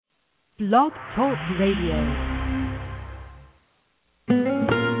Blog Talk Radio.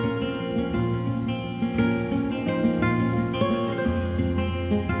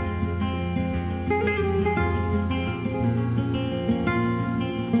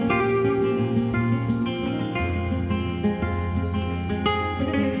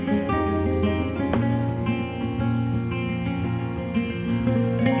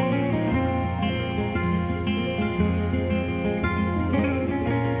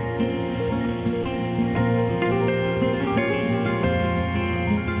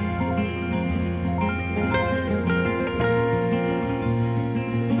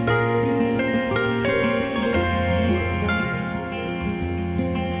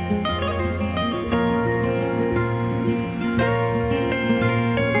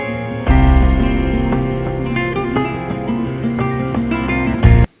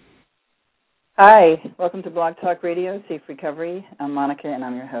 Hi, welcome to Blog Talk Radio, Safe Recovery. I'm Monica and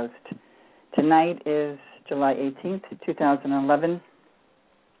I'm your host. Tonight is July 18th, 2011.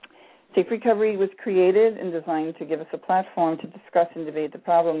 Safe Recovery was created and designed to give us a platform to discuss and debate the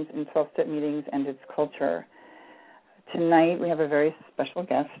problems in 12-step meetings and its culture. Tonight we have a very special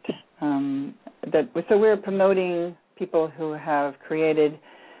guest. So we're promoting people who have created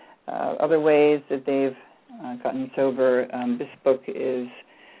other ways that they've gotten sober. This book is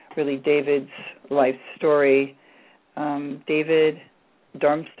really David's life story. David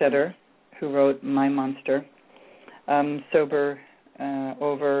Darmsteader, who wrote My Monster, sober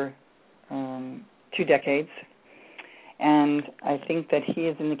over 2 decades. And I think that he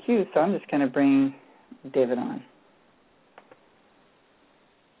is in the queue, so I'm just going to bring David on.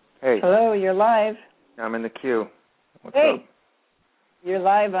 Hey. Hello, you're live. I'm in the queue. What's up? Hey. You're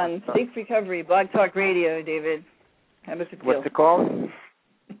live on Safe Recovery, Blog Talk Radio, David. How does it feel? What's it called?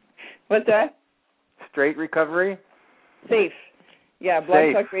 What's that? Straight Recovery? Safe. Yeah,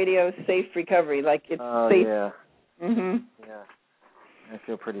 Blog Talk Radio, Safe Recovery. Like it's safe. Yeah. Yeah. I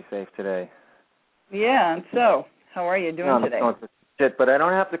feel pretty safe today. Yeah, and so, how are you doing today? I'm shit, but I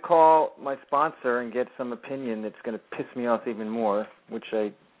don't have to call my sponsor and get some opinion that's going to piss me off even more, which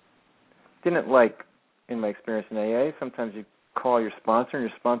I didn't like in my experience in AA. Sometimes you call your sponsor, and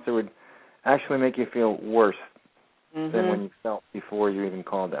your sponsor would actually make you feel worse than when you felt before you even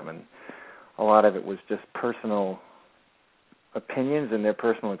called them. And a lot of it was just personal opinions and their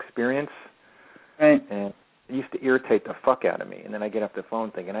personal experience. Right. And it used to irritate the fuck out of me. And then I get off the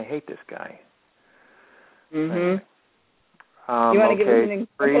phone thinking, I hate this guy. Anyway. You want to give us an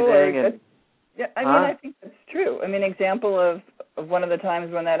example? Yeah, I think that's true. I mean, example of one of the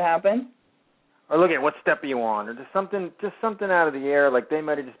times when that happened? Or look at what step are you on? Or just something out of the air, like they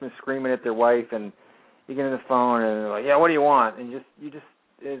might have just been screaming at their wife and you get on the phone and they're like, yeah, what do you want? And it's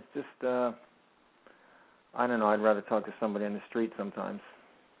just, I don't know, I'd rather talk to somebody on the street sometimes.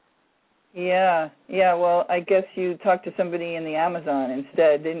 Yeah, well, I guess you talked to somebody in the Amazon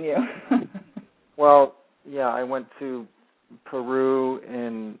instead, didn't you? Well, yeah, I went to Peru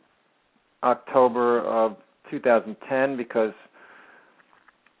in October of 2010 because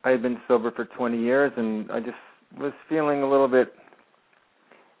I had been sober for 20 years and I just was feeling a little bit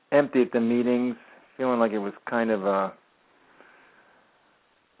empty at the meetings, feeling like it was kind of a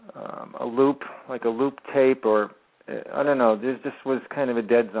loop, like a loop tape, or I don't know. There just was kind of a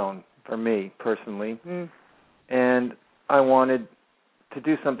dead zone for me personally, and I wanted to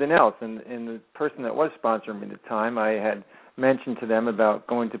do something else. And the person that was sponsoring me at the time, I had mentioned to them about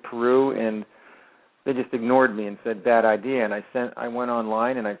going to Peru, and they just ignored me and said bad idea. And I went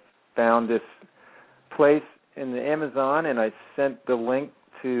online and I found this place in the Amazon, and I sent the link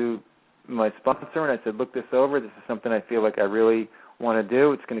to my sponsor, and I said, look this over. This is something I feel like I really want to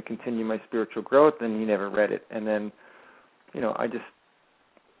do. It's going to continue my spiritual growth, and he never read it. And then, I just,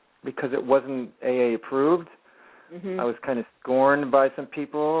 because it wasn't AA approved, I was kind of scorned by some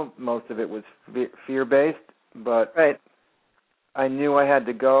people. Most of it was fear-based, but I knew I had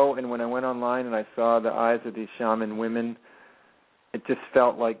to go, and when I went online and I saw the eyes of these shaman women, it just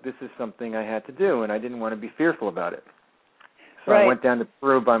felt like this is something I had to do, and I didn't want to be fearful about it. So I went down to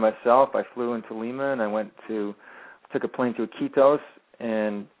Peru by myself. I flew into Lima, and I took a plane to Iquitos,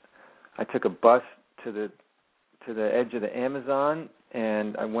 and I took a bus to the edge of the Amazon,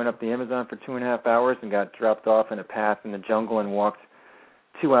 and I went up the Amazon for 2.5 hours and got dropped off in a path in the jungle and walked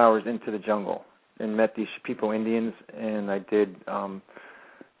 2 hours into the jungle and met these Shipipo Indians, and I did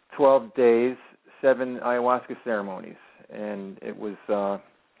 12 days, 7 ayahuasca ceremonies, and it was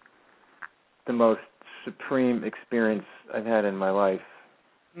the most supreme experience I've had in my life.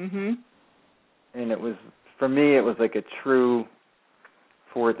 And it was, for me, it was like a true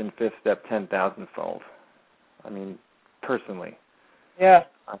 4th and 5th step 10,000-fold. I mean, personally. Yeah.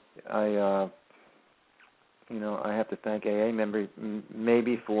 I I have to thank AA members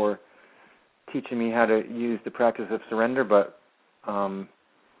maybe for teaching me how to use the practice of surrender, but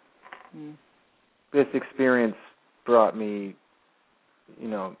this experience brought me,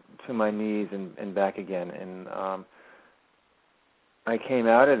 to my knees and back again. And I came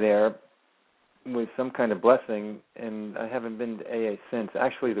out of there with some kind of blessing, and I haven't been to AA since.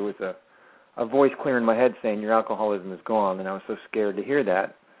 Actually, there was a voice clear in my head saying, your alcoholism is gone, and I was so scared to hear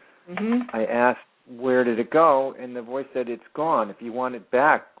that. I asked, where did it go? And the voice said, it's gone. If you want it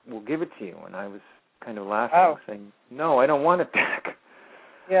back, we'll give it to you. And I was kind of laughing, saying, no, I don't want it back.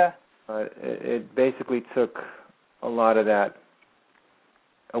 Yeah. It basically took a lot of that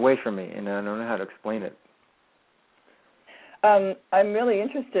away from me, and I don't know how to explain it. I'm really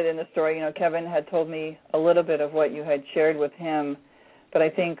interested in the story. Kevin had told me a little bit of what you had shared with him, but I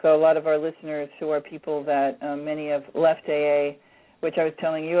think a lot of our listeners who are people that many have left AA, which I was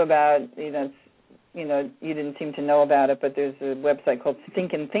telling you about, you didn't seem to know about it, but there's a website called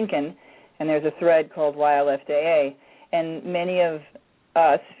Stinkin' Thinkin', and there's a thread called Why I Left AA. And many of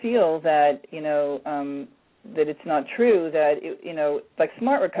us feel that, that it's not true, that, like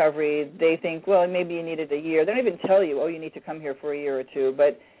Smart Recovery, they think, well, maybe you needed a year. They don't even tell you, you need to come here for a year or two.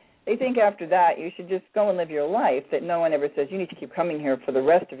 But they think after that you should just go and live your life, that no one ever says you need to keep coming here for the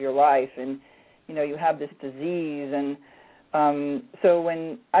rest of your life, and, you have this disease. And so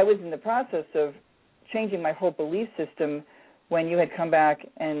when I was in the process of changing my whole belief system, when you had come back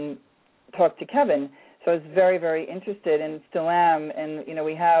and talked to Kevin, so I was very, very interested, and still am. And,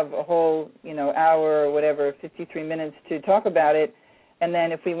 we have a whole, hour or whatever, 53 minutes to talk about it. And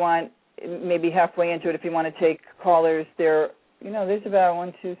then if we want, maybe halfway into it, if you want to take callers, there's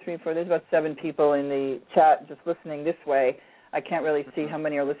about there's about 7 people in the chat just listening this way. I can't really see how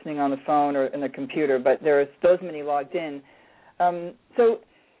many are listening on the phone or in the computer, but there's those many logged in. So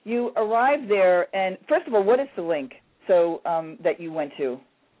you arrived there, and first of all, what is the link that you went to?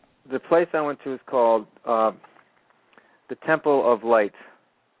 The place I went to is called the Temple of Light.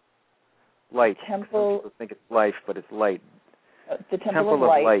 Light. Some people think it's life, but it's light. The Temple of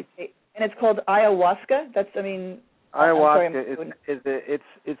Light. And it's called Ayahuasca. Ayahuasca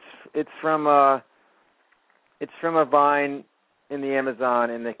it's from a vine in the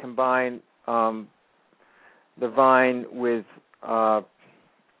Amazon, and they combine the vine with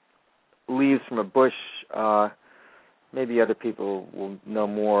leaves from a bush. Maybe other people will know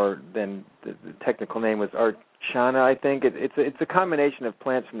more than the technical name was Archana, I think. It's a combination of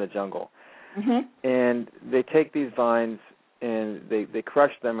plants from the jungle. And they take these vines and they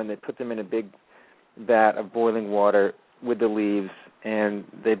crush them and they put them in a big vat of boiling water with the leaves, and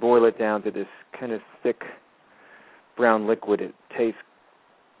they boil it down to this kind of thick brown liquid. It tastes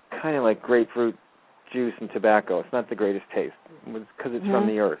kind of like grapefruit juice and tobacco. It's not the greatest taste because it's from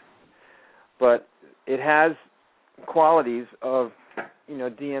the earth. But it has qualities of,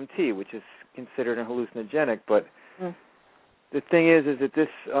 DMT, which is considered a hallucinogenic. But the thing is that this,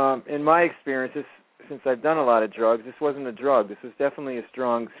 in my experience, since I've done a lot of drugs, this wasn't a drug. This was definitely a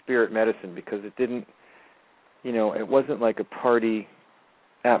strong spirit medicine, because it didn't, it wasn't like a party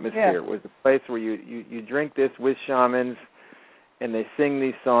atmosphere. It was a place where you drink this with shamans, and they sing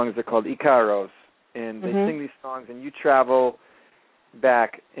these songs. They're called Icaros, and they sing these songs, and you travel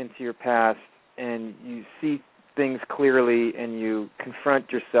back into your past, and you see things clearly, and you confront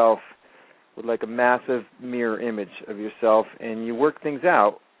yourself with like a massive mirror image of yourself, and you work things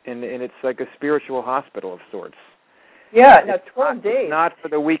out, and it's like a spiritual hospital of sorts. Yeah, now 12 days. It's not for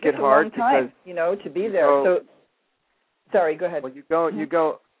the weak at heart, because, a long time, to be there. So, sorry, go ahead. Well,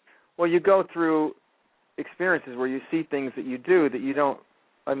 you go through experiences where you see things that you do that you don't.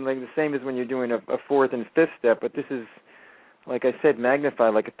 I'm like the same as when you're doing a fourth and fifth step, but this is, like I said,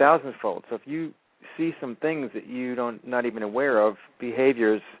 magnified like 1,000-fold. So if you see some things that you not even aware of,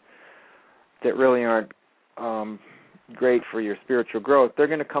 behaviors that really aren't great for your spiritual growth, they're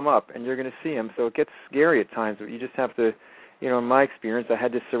going to come up and you're going to see them. So it gets scary at times, but you just have to, in my experience, I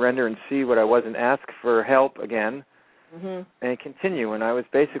had to surrender and see what I was and ask for help again and continue. And I was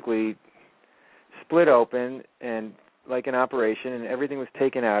basically split open and like an operation, and everything was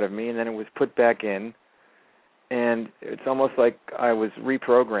taken out of me, and then it was put back in. And it's almost like I was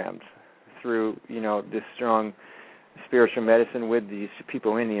reprogrammed through, this strong spiritual medicine with these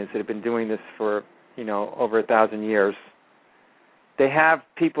people, Indians, that have been doing this for, over 1,000 years. They have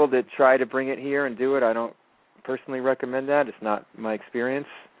people that try to bring it here and do it. I don't personally recommend that. It's not my experience.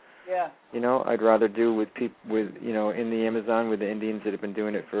 Yeah. I'd rather do with people in the Amazon with the Indians that have been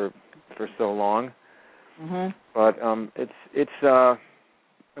doing it for so long. But it's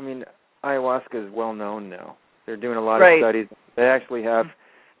ayahuasca is well known now. They're doing a lot of studies. They actually have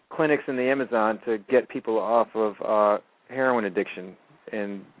clinics in the Amazon to get people off of heroin addiction,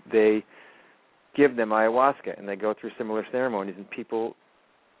 and they give them ayahuasca, and they go through similar ceremonies. And people,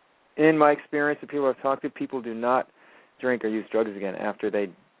 in my experience, the people I've talked to, people do not drink or use drugs again after they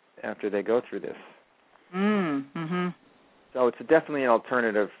go through this. Mm-hmm. So it's definitely an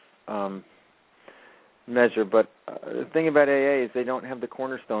alternative measure. But the thing about AA is they don't have the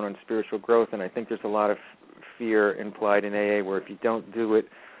cornerstone on spiritual growth, and I think there's a lot of fear implied in AA where if you don't do it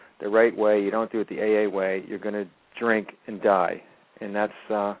the right way, you don't do it the AA way, you're going to drink and die. And that's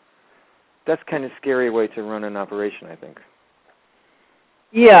kind of a scary way to run an operation, I think.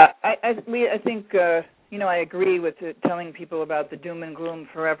 Yeah, I think I agree with telling people about the doom and gloom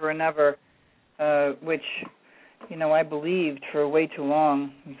forever and ever, which I believed for way too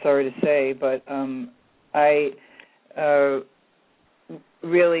long. I'm sorry to say, but I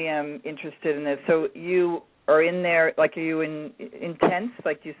really am interested in this. So you are in there, like, are you in tents?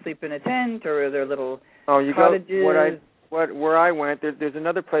 Like, do you sleep in a tent, or are there little cottages? Where I went, there's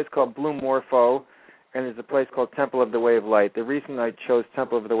another place called Blue Morpho, and there's a place called Temple of the Way of Light. The reason I chose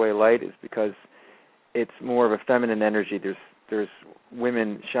Temple of the Way of Light is because it's more of a feminine energy. There's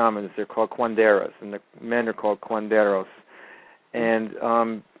women shamans. They're called curanderas, and the men are called curanderos.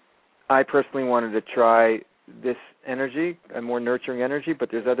 And I personally wanted to try this energy, a more nurturing energy, but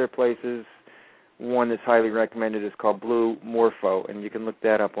there's other places. One that's highly recommended is called Blue Morpho, and you can look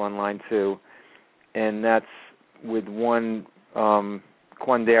that up online too. And that's with one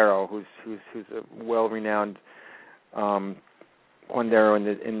curandero who's a well-renowned curandero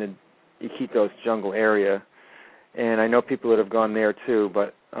in the Iquitos jungle area. And I know people that have gone there too,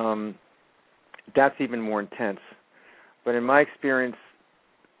 but that's even more intense. But in my experience,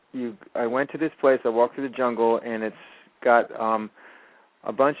 I went to this place, I walked through the jungle, and it's got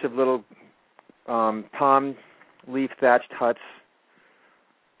a bunch of little palm leaf thatched huts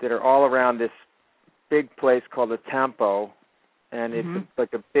that are all around this big place called a tampo, and it's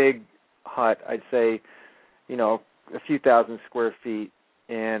like a big hut, I'd say, a few thousand square feet,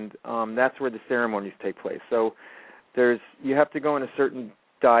 and that's where the ceremonies take place. So you have to go on a certain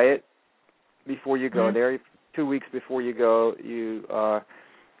diet before you go there. 2 weeks before you go, you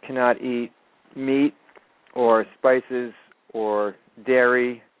cannot eat meat or spices or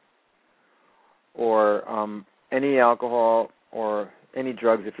dairy or any alcohol or any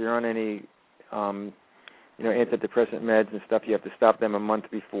drugs. If you're on any antidepressant meds and stuff, you have to stop them a month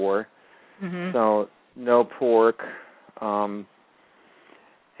before. So no pork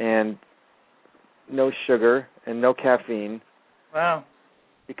and no sugar and no caffeine. Wow.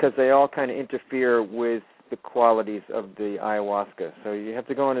 Because they all kind of interfere with the qualities of the ayahuasca. So you have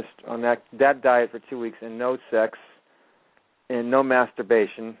to go on that diet for 2 weeks, and no sex and no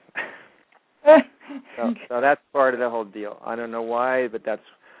masturbation. So that's part of the whole deal. I don't know why, but that's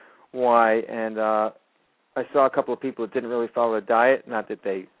why. And I saw a couple of people that didn't really follow the diet. Not that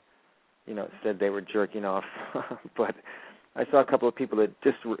they, said they were jerking off, but I saw a couple of people that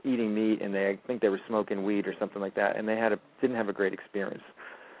just were eating meat, and I think they were smoking weed or something like that, and they didn't have a great experience.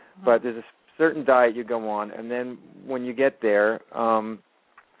 But there's a certain diet you go on, and then when you get there,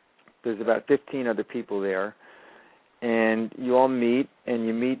 there's about 15 other people there, and you all meet, and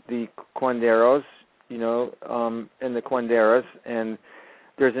you meet the curanderos, and the curanderas, and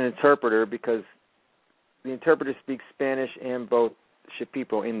there's an interpreter because the interpreter speaks Spanish and both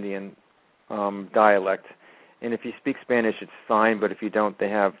Shipibo Indian dialect. And if you speak Spanish, it's fine, but if you don't, they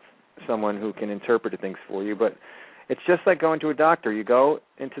have someone who can interpret things for you. But it's just like going to a doctor. You go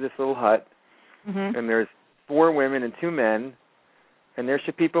into this little hut, and there's 4 women and 2 men, and they're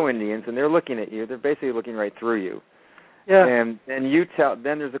Shipibo Indians, and they're looking at you. They're basically looking right through you. Yeah. And then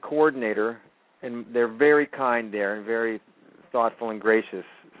there's a coordinator, and they're very kind there and very thoughtful and gracious.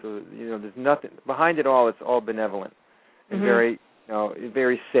 So, there's nothing behind it all. It's all benevolent and very,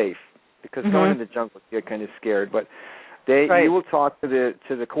 very safe. Because going in the jungle, you get kind of scared. But you will talk to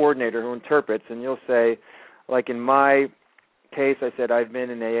the coordinator who interprets, and you'll say, like in my case, I said I've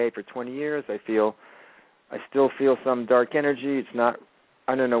been in AA for 20 years. I still feel some dark energy. It's not,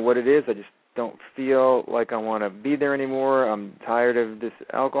 I don't know what it is. I just don't feel like I want to be there anymore. I'm tired of this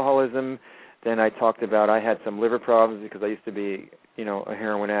alcoholism. Then I talked about I had some liver problems because I used to be, a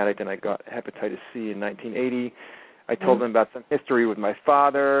heroin addict, and I got hepatitis C in 1980. I told them about some history with my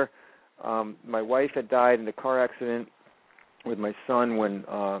father. My wife had died in a car accident with my son when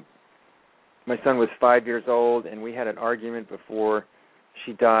my son was 5 years old, and we had an argument before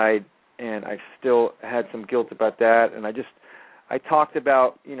she died, and I still had some guilt about that. And I talked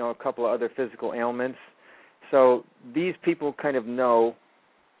about, a couple of other physical ailments. So these people kind of know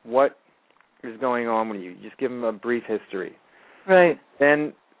what is going on with you. Just give them a brief history. Right.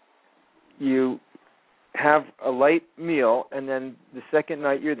 Then you have a light meal, and then the second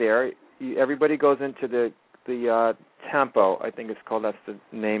night you're there, everybody goes into the tempo, I think it's called. That's the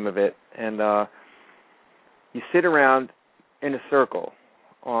name of it. And you sit around in a circle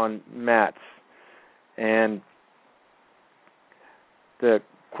on mats, and the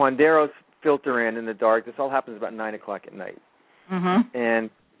cuanderos filter in the dark. This all happens about 9 o'clock at night. Mm-hmm. And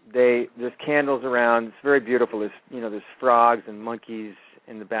there's candles around. It's very beautiful. There's frogs and monkeys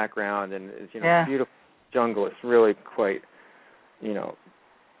in the background, and it's beautiful jungle. It's really quite,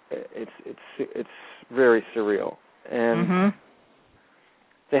 it's very surreal. And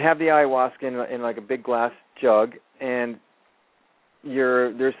they have the ayahuasca in like a big glass jug, and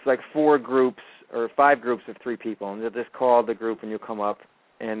there's like 4 groups or 5 groups of 3 people, and they'll just call the group, and you'll come up,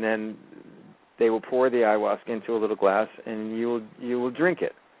 and then they will pour the ayahuasca into a little glass, and you will drink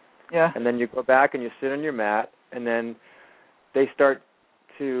it. Yeah. And then you go back and you sit on your mat, and then they start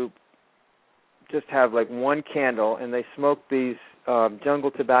to just have like one candle, and they smoke these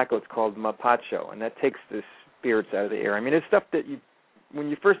jungle tobacco. It's called mapacho, and that takes the spirits out of the air. I mean, it's stuff that when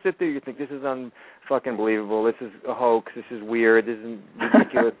you first sit there, you think, this is unfucking believable. This is a hoax. This is weird. This is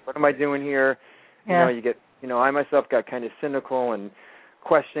ridiculous. What am I doing here? Yeah. I myself got kind of cynical and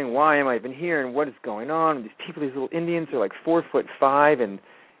questioning, why am I even here and what is going on? These little Indians are like 4'5", and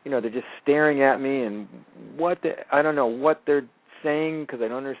they're just staring at me, and I don't know what they're saying because I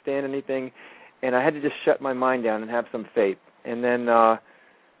don't understand anything, and I had to just shut my mind down and have some faith. And then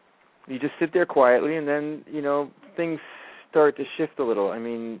you just sit there quietly, and then things start to shift a little. I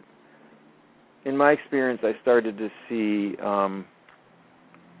mean, in my experience, I started to see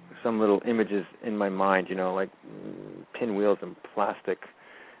some little images in my mind, like pinwheels and plastic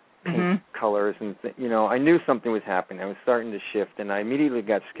paint colors, and I knew something was happening. I was starting to shift, and I immediately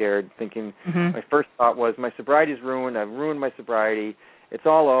got scared, thinking my first thought was, my sobriety's ruined. I've ruined my sobriety. It's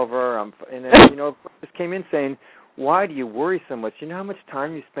all over. And then just came in saying, why do you worry so much? You know how much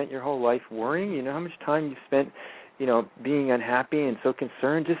time you spent your whole life worrying? You know how much time you spent, being unhappy and so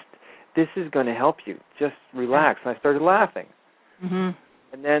concerned? This is going to help you. Just relax. And I started laughing. Mm-hmm.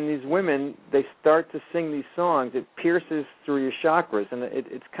 And then these women, they start to sing these songs. It pierces through your chakras, and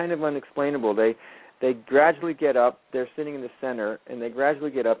it's kind of unexplainable. They gradually get up. They're sitting in the center, and they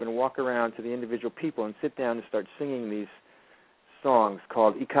gradually get up and walk around to the individual people and sit down and start singing these songs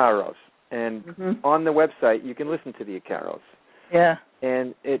called Icaros. And on the website, you can listen to the Icaros. Yeah.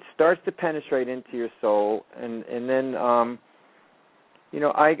 And it starts to penetrate into your soul, and then, I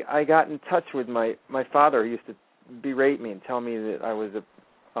got in touch with my father, who used to berate me and tell me that I was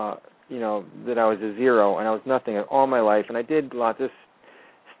that I was a zero and I was nothing all my life. And I did lots of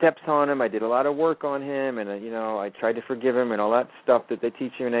steps on him. I did a lot of work on him, and I tried to forgive him and all that stuff that they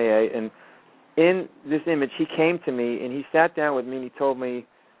teach you in AA. And in this image, he came to me and he sat down with me and he told me,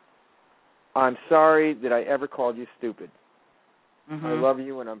 I'm sorry that I ever called you stupid. I love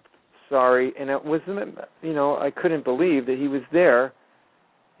you and I'm sorry. And it was, I couldn't believe that he was there,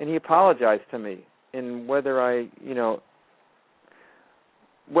 and he apologized to me. And whether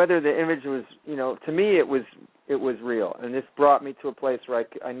whether the image was, to me it was real, and this brought me to a place where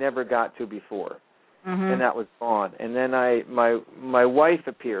I never got to before, and that was gone. And then my wife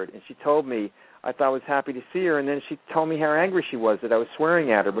appeared, and she told me, I thought I was happy to see her, and then she told me how angry she was that I was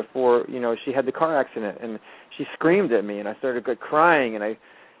swearing at her before, she had the car accident, and she screamed at me, and I started crying, and I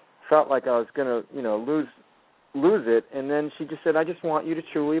felt like I was going to, lose it. And then she just said, I just want you to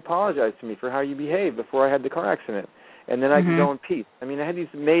truly apologize to me for how you behaved before I had the car accident, and then I could go in peace. I mean, I had these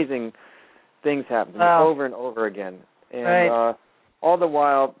amazing things happen to me over and over again. And all the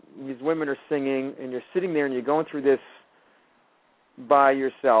while, these women are singing, and you're sitting there, and you're going through this by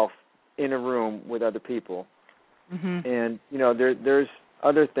yourself in a room with other people. And, there's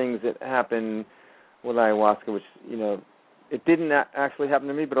other things that happen with ayahuasca, which, it didn't actually happen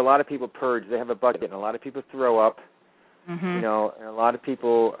to me, but a lot of people purge. They have a bucket, and a lot of people throw up, and a lot of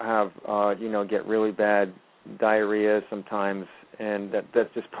people have, get really bad diarrhea sometimes, and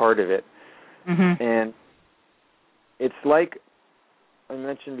that's just part of it. And it's like I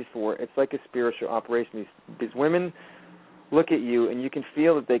mentioned before, it's like a spiritual operation. These women look at you, and you can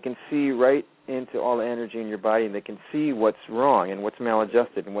feel that they can see right into all the energy in your body, and they can see what's wrong and what's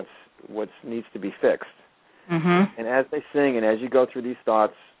maladjusted and what needs to be fixed. And as they sing and as you go through these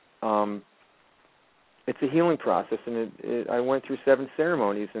thoughts, it's a healing process. And I went through 7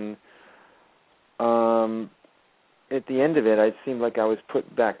 ceremonies, and at the end of it, it seemed like I was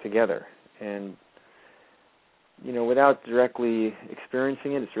put back together. And, without directly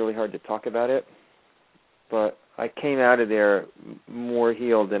experiencing it, it's really hard to talk about it. But I came out of there more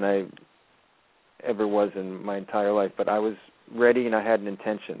healed than I ever was in my entire life. But I was ready and I had an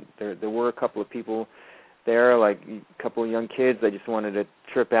intention. There were a couple of people there, like a couple of young kids. They just wanted to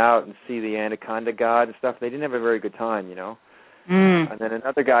trip out and see the anaconda god and stuff. They didn't have a very good time, you know. And then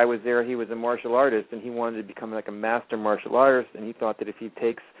another guy was there. He was a martial artist, and he wanted to become like a master martial artist. And he thought that if he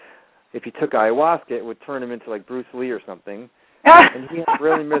took ayahuasca, it would turn him into like Bruce Lee or something. And he had a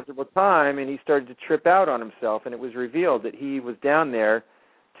really miserable time, and he started to trip out on himself. And it was revealed that he was down there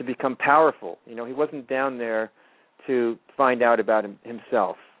to become powerful. You know, he wasn't down there to find out about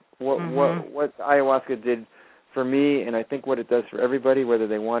himself. What ayahuasca did for me, and I think what it does for everybody, whether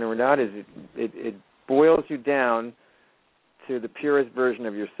they want it or not, is it boils you down to the purest version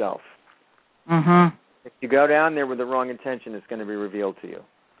of yourself. If you go down there with the wrong intention, it's going to be revealed to you.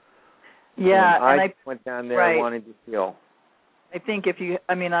 Yeah, and I went down there wanting to heal. I think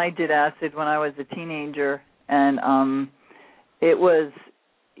I did acid when I was a teenager, and it was,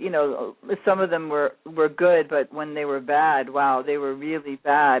 you know, some of them were good, but when they were bad, wow, they were really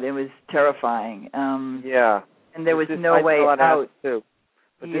bad. It was terrifying. Yeah. And there was no way out. Too.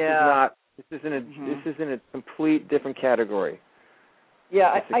 But this isn't a complete different category.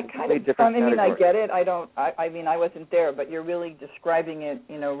 Yeah, I kind of. I get it. I wasn't there, but you're really describing it,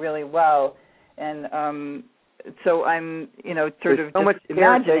 you know, really well, and so I'm, you know, sort There's of so just much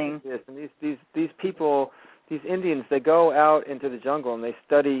imagining this, and these people, these Indians, they go out into the jungle and they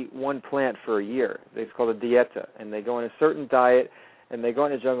study one plant for a year. It's called a dieta, and they go on a certain diet, and they go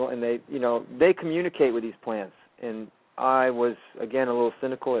in the jungle, and they communicate with these plants. And I was, again, a little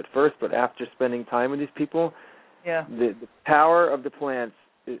cynical at first, but after spending time with these people, the power of the plants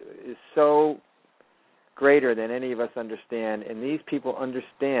is so greater than any of us understand, and these people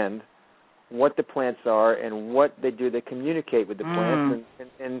understand what the plants are and what they do. They communicate with the plants,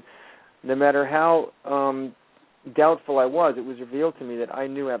 and no matter how doubtful I was, it was revealed to me that I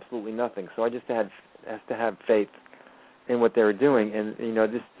knew absolutely nothing. So I just had to have faith in what they were doing. And, you know,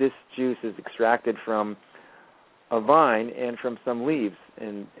 this juice is extracted from a vine and from some leaves,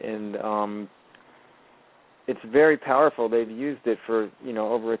 and it's very powerful. They've used it for, you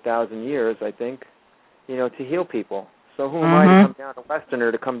know, over 1,000 years, I think, you know, to heal people. So who am I to come down, a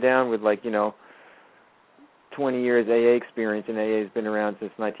Westerner, to come down with, like, you know, 20 years AA experience, and AA has been around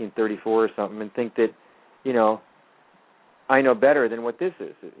since 1934 or something, and think that, you know, I know better than what this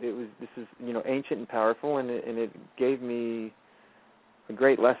is. This is, you know, ancient and powerful, and it gave me a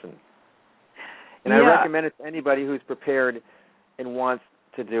great lesson. And I recommend it to anybody who's prepared and wants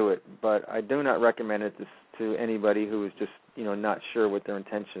to do it, but I do not recommend it to anybody who is just, you know, not sure what their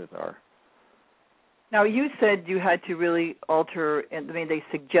intentions are. Now, you said you had to really alter, I mean, they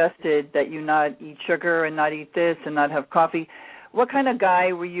suggested that you not eat sugar and not eat this and not have coffee. What kind of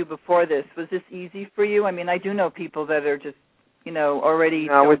guy were you before this? Was this easy for you? I mean, I do know people that are just, you know, already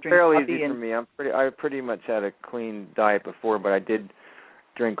No, it was fairly easy for me. I pretty much had a clean diet before, but I did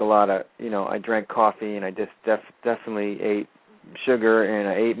drink a lot of, you know, I drank coffee, and I just definitely ate sugar, and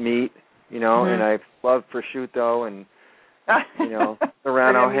I ate meat, you know, and I love prosciutto and, you know,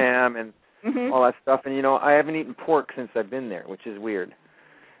 Serrano ham and all that stuff. And, you know, I haven't eaten pork since I've been there, which is weird.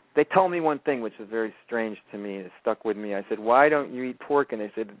 They told me one thing which was very strange to me, and it stuck with me. I said, why don't you eat pork? And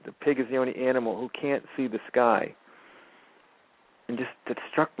they said, the pig is the only animal who can't see the sky. And just, it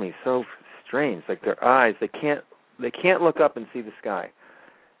struck me so strange. Like, their eyes, they can't look up and see the sky.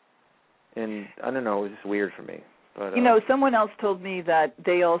 And I don't know, it was just weird for me. But, you know, someone else told me that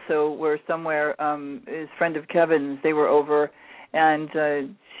they also were somewhere, his friend of Kevin's, they were over, and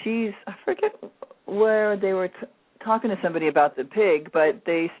I forget where they were talking to somebody about the pig, but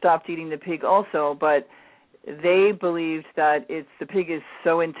they stopped eating the pig also, but they believed that the pig is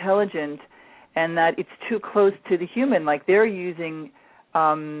so intelligent and that it's too close to the human. Like, they're using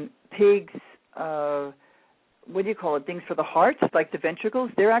pigs, what do you call it, things for the heart, like the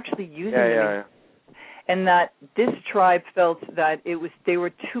ventricles. They're actually using them. And that this tribe felt that they were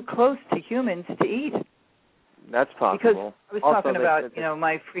too close to humans to eat. That's possible. Because I was talking about, you know,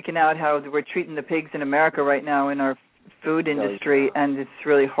 my freaking out how we're treating the pigs in America right now in our food industry, and it's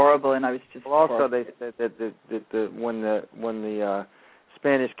really horrible. And I was just also they said that when the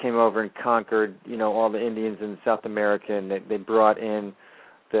Spanish came over and conquered, you know, all the Indians in South America, and they brought in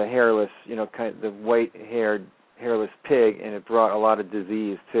the hairless, you know, kind of the white-haired hairless pig, and it brought a lot of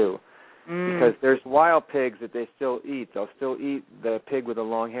disease too. Because there's wild pigs that they still eat. They'll still eat the pig with the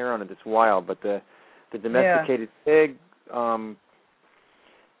long hair on it that's wild, but the domesticated pig,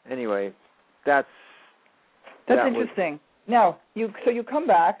 anyway, that's interesting. Now, you come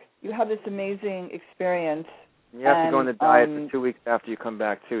back, you have this amazing experience. You have to go on the diet for 2 weeks after you come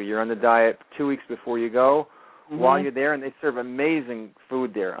back, too. You're on the diet 2 weeks before you go, while you're there, and they serve amazing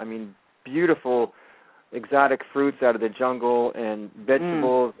food there. I mean, beautiful exotic fruits out of the jungle and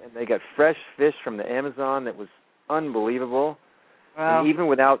vegetables, and they got fresh fish from the Amazon that was unbelievable. Wow. And even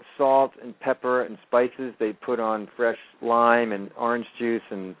without salt and pepper and spices, they put on fresh lime and orange juice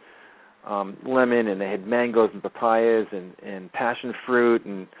and lemon, and they had mangoes and papayas and passion fruit,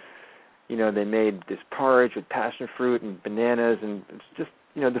 and they made this porridge with passion fruit and bananas, and it's just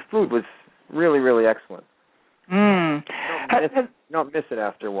the food was really, really excellent. You don't miss it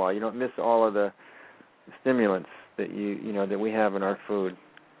after a while. You don't miss all of the stimulants that that we have in our food.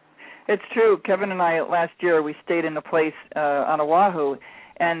 It's true. Kevin and I, last year, we stayed in a place on Oahu,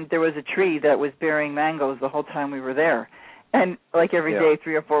 and there was a tree that was bearing mangoes the whole time we were there. And like every day,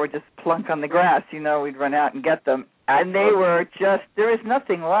 3 or 4 would just plunk on the grass. We'd run out and get them. And they were there is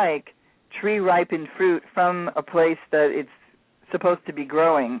nothing like tree-ripened fruit from a place that it's supposed to be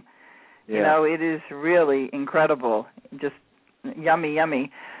growing. Yeah. It is really incredible. Just yummy, yummy.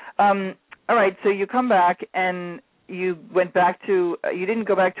 All right, so you come back and you went back to, you didn't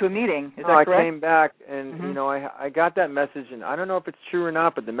go back to a meeting, is that correct? I came back and, I got that message, and I don't know if it's true or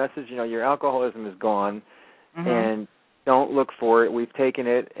not, but the message, your alcoholism is gone, and don't look for it. We've taken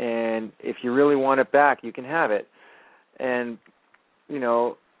it, and if you really want it back, you can have it. And,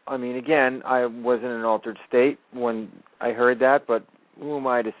 again, I was in an altered state when I heard that, but who am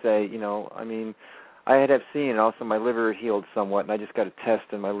I to say, I had seen, also my liver healed somewhat, and I just got a test,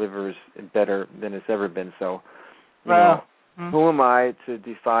 and my liver is better than it's ever been. So, who am I to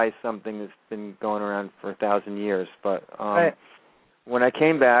defy something that's been going around for 1,000 years? But when I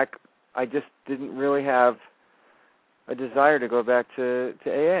came back, I just didn't really have a desire to go back to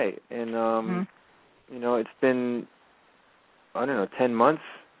AA. And, it's been, 10 months.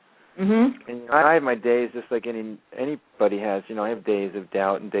 And I have my days just like anybody has. I have days of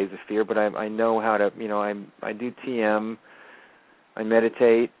doubt and days of fear, but I know how to, I do TM, I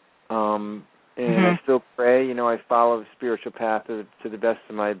meditate, and I still pray. I follow the spiritual path to the best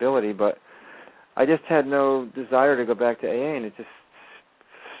of my ability, but I just had no desire to go back to AA, and it just,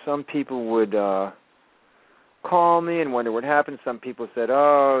 some people would call me and wonder what happened. Some people said,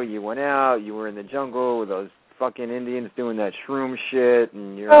 oh, you went out, you were in the jungle with those fucking Indians doing that shroom shit,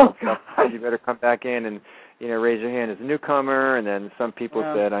 and you better come back in and raise your hand as a newcomer. And then some people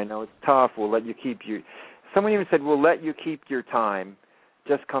said, I know it's tough, we'll let you keep your, someone even said, we'll let you keep your time,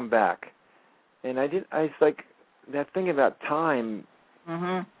 just come back. And I was like, that thing about time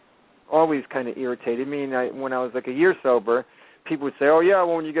always kind of irritated me. And when I was like a year sober, people would say, oh yeah,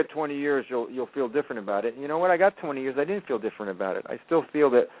 well when you get 20 years you'll feel different about it. And you know what, I got 20 years, I didn't feel different about it. I still feel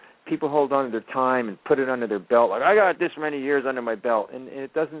that people hold on to their time and put it under their belt. Like, I got this many years under my belt. And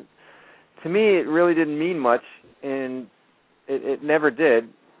it doesn't, to me, it really didn't mean much, and it never did.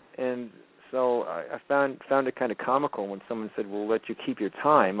 And so I found it kind of comical when someone said, we'll let you keep your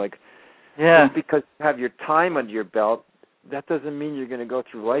time. Like, just because you have your time under your belt, that doesn't mean you're going to go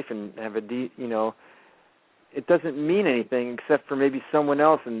through life and have it doesn't mean anything except for maybe someone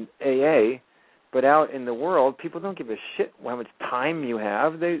else in AA. But out in the world, people don't give a shit how much time you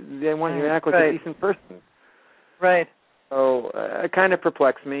have. They want you to act like a decent person. Right. So it kind of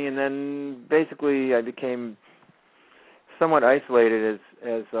perplexed me, and then basically I became somewhat isolated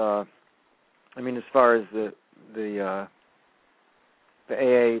as far as the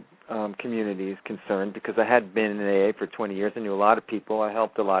AA community is concerned, because I had been in AA for 20 years. I knew a lot of people. I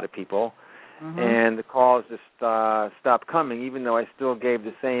helped a lot of people. And the calls just stopped coming, even though I still gave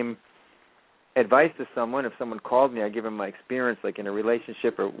the same advice to someone. If someone called me, I give them my experience, like in a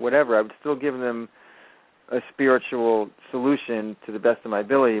relationship or whatever. I would still give them a spiritual solution to the best of my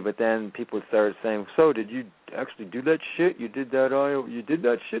ability. But then people would start saying, "So, did you actually do that shit? You did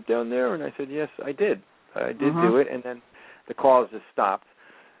that shit down there?" And I said, "Yes, I did. I did do it." And then the calls just stopped.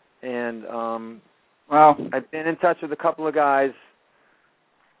 And I've been in touch with a couple of guys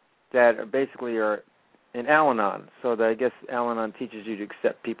that are in Al-Anon, so that I guess Al-Anon teaches you to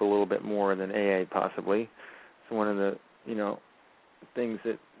accept people a little bit more than AA possibly. It's one of the things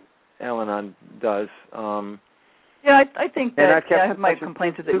that Al-Anon does. I think that I have my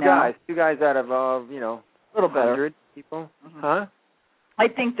complaints with it now. Two guys out of a little better 100 people. I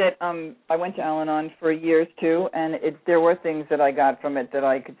think that I went to Al-Anon for years too, and there were things that I got from it that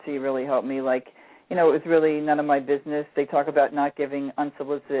I could see really helped me. Like, it was really none of my business. They talk about not giving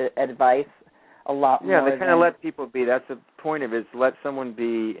unsolicited advice a lot more. Yeah, they kind of let people be. That's the point of it, is let someone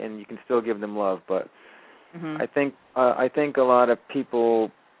be, and you can still give them love. But I think a lot of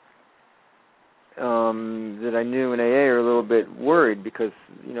people that I knew in AA are a little bit worried because,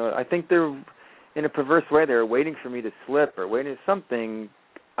 I think they're, in a perverse way, they're waiting for me to slip or waiting for something.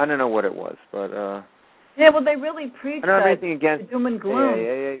 I don't know what it was, but... well, they really preach I don't have anything against doom and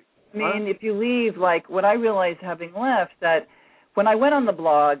gloom. I mean, if you leave, like what I realized having left, that when I went on the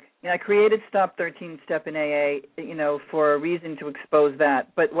blog, I created Stop 13 Step in AA, for a reason to expose that.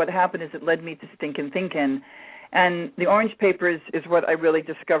 But what happened is it led me to Stinkin' Thinkin'. And the Orange Papers is what I really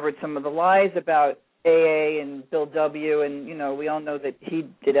discovered some of the lies about AA and Bill W. And, we all know that he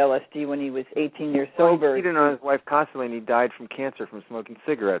did LSD when he was 18 years sober. He cheated on his wife constantly, and he died from cancer from smoking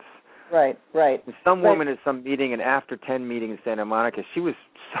cigarettes. Right. And some woman at some meeting, an after 10 meeting in Santa Monica, she was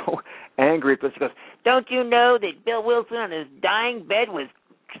so angry because she goes, "Don't you know that Bill Wilson on his dying bed was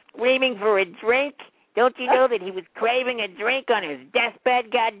screaming for a drink? Don't you know that he was craving a drink on his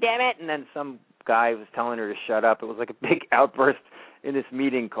deathbed, goddammit?" And then some guy was telling her to shut up. It was like a big outburst in this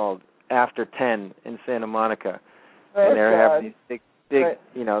meeting called After 10 in Santa Monica. And they're having this big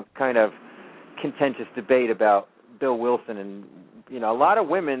kind of contentious debate about Bill Wilson. And, a lot of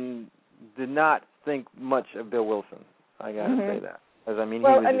women did not think much of Bill Wilson. I got to say that. Because, he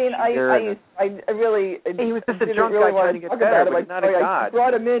was just a drunk guy trying to get better, but he's not a god. I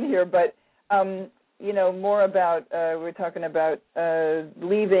brought him in here, but, more about, we're talking about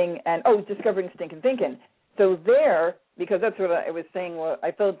leaving and, discovering Stinkin' Thinkin'. So there, because that's what I was saying,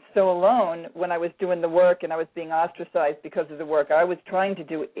 I felt so alone when I was doing the work and I was being ostracized because of the work I was trying to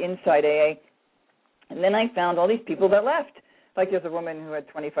do inside AA. And then I found all these people that left. Like there's a woman who had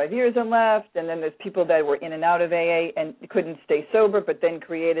 25 years and left, and then there's people that were in and out of AA and couldn't stay sober, but then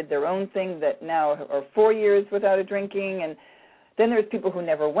created their own thing that now are 4 years without a drinking. And then there's people who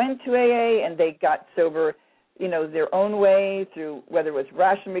never went to AA and they got sober, their own way through whether it was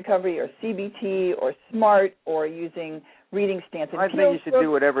ration recovery or CBT or SMART or using reading stance and I think you should do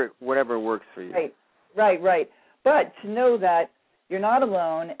whatever works for you. Right. But to know that you're not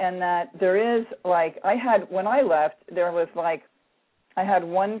alone, and that there is, when I left, there was, I had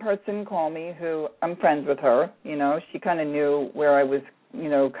one person call me who, I'm friends with her, she kind of knew where I was,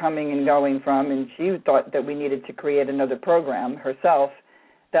 coming and going from, and she thought that we needed to create another program herself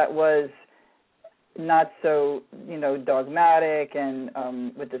that was not so, dogmatic and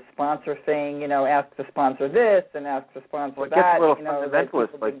with the sponsor thing, ask the sponsor this and ask the sponsor that. It gets a little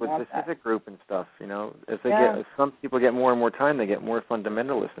fundamentalist, like with the civic group and stuff, As as some people get more and more time, they get more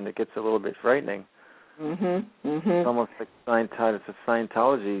fundamentalist, and it gets a little bit frightening. It's almost like it's a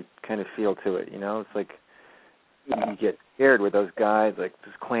Scientology kind of feel to it, It's like you get scared with those guys, like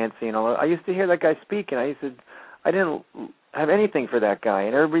this Clancy and all that. I used to hear that guy speak, and I didn't have anything for that guy,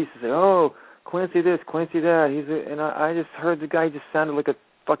 and everybody used to say, "Oh, Clancy this, Clancy that." And I just heard the guy just sounded like a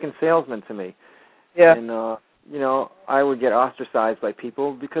fucking salesman to me. Yeah. And I would get ostracized by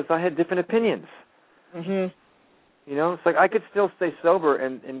people because I had different opinions. It's like I could still stay sober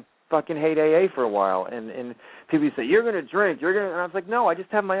and fucking hate AA for a while, and people would say, "You're going to drink, you're going to," and I was like, "No, I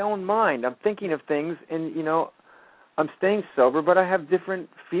just have my own mind. I'm thinking of things, and I'm staying sober, but I have different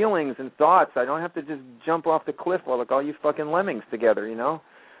feelings and thoughts. I don't have to just jump off the cliff like all you fucking lemmings together,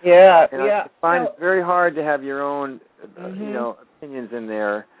 Yeah, I find it very hard to have your own, opinions in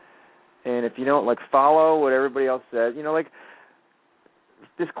there, and if you don't follow what everybody else says, like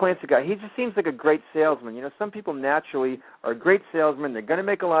this Clancy guy, he just seems like a great salesman. Some people naturally are great salesmen. They're going to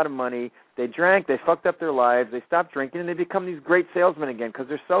make a lot of money. They drank, they fucked up their lives, they stopped drinking, and they become these great salesmen again because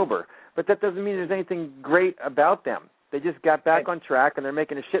they're sober. But that doesn't mean there's anything great about them. They just got back on track, and they're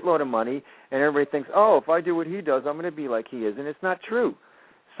making a shitload of money, and everybody thinks, "Oh, if I do what he does, I'm going to be like he is," and it's not true.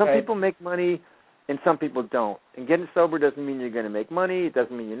 Some people make money, and some people don't. And getting sober doesn't mean you're going to make money. It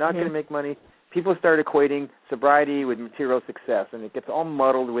doesn't mean you're not going to make money. People start equating sobriety with material success, and it gets all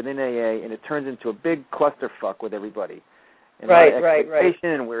muddled within AA, and it turns into a big clusterfuck with everybody. And right.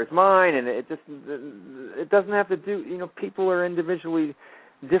 And where's mine? And it doesn't have to do. People are individually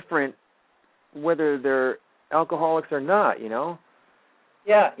different, whether they're alcoholics or not.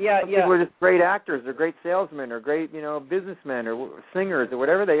 Yeah. Some people are just great actors, or great salesmen, or great, businessmen, or singers, or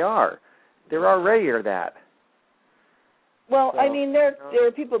whatever they are. They're already that. Well, so, there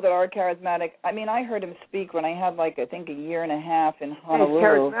are people that are charismatic. I heard him speak when I had, I think, a year and a half in Honolulu. He's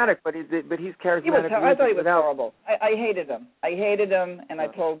charismatic, but he's charismatic. I thought he was horrible. I hated him. And I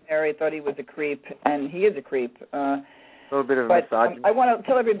told Mary I thought he was a creep, and he is a creep. A little bit of a misogyny. I want to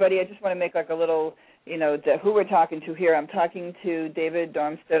tell everybody, I just want to make a little, who we're talking to here. I'm talking to David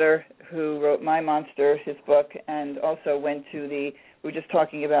Darmsteader, who wrote My Monster, his book, and also went to we were just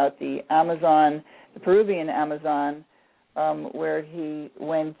talking about the Amazon, the Peruvian Amazon, where he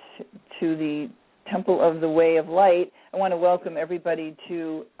went to the Temple of the Way of Light. I want to welcome everybody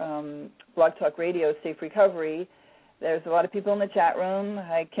to Blog Talk Radio, Safe Recovery. There's a lot of people in the chat room.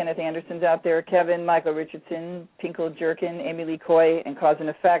 Hi, Kenneth Anderson's out there, Kevin, Michael Richardson, Pinkle Jerkin, Amy Lee Coy, and Cause and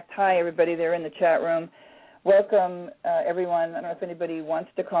Effect. Hi, everybody there in the chat room. welcome, everyone. I don't know if anybody wants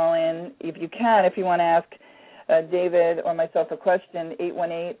to call in. If you want to ask David or myself a question,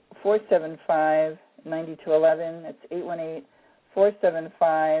 818-475-9211. That's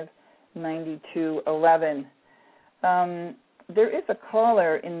 818-475-9211. There is a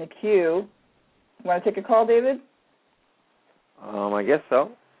caller in the queue. Want to take a call, David? I guess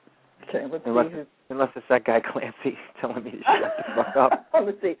so. Okay, let's see. Unless it's that guy Clancy telling me to shut the fuck up.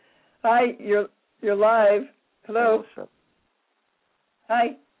 Let's see. Hi, you're live. Hello.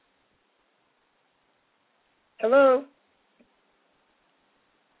 Hi. Hello.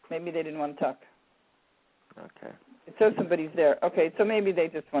 Maybe they didn't want to talk. Okay. It says somebody's there. Okay, so maybe they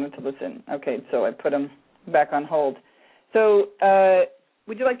just wanted to listen. Okay, so I put them back on hold. So,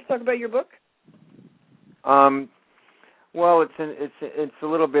 would you like to talk about your book? Well, it's a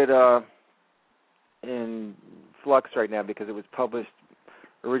little bit in flux right now because it was published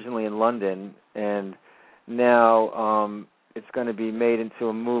originally in London, and now it's going to be made into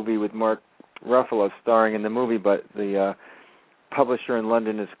a movie with Mark Ruffalo starring in the movie, but the publisher in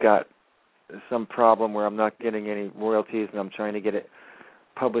London has got some problem where I'm not getting any royalties, and I'm trying to get it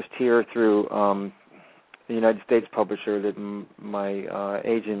published here through the United States publisher that my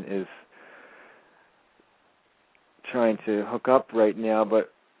agent is trying to hook up right now,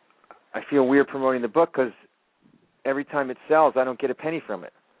 but I feel weird promoting the book because every time it sells, I don't get a penny from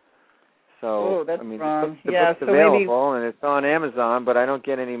it. So, that's wrong. The book's available, and it's on Amazon, but I don't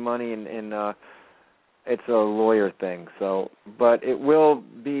get any money, and it's a lawyer thing. So, but it will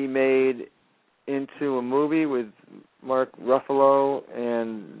be made into a movie with Mark Ruffalo,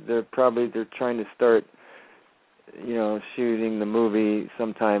 and they're trying to start, shooting the movie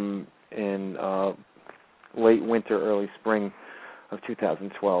sometime in late winter, early spring of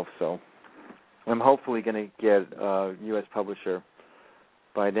 2012. So I'm hopefully going to get a U.S. publisher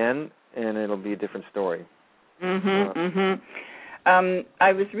by then, and it'll be a different story. I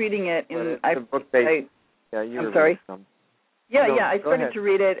was reading it in. I'm sorry. I started to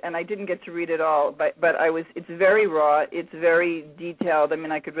read it, and I didn't get to read it all, but it's very raw. It's very detailed. I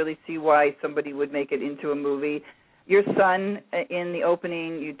mean, I could really see why somebody would make it into a movie. Your son, in the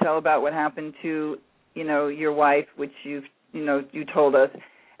opening, you tell about what happened to, your wife, which you told us.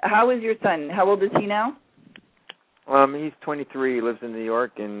 How is your son? How old is he now? He's 23. He lives in New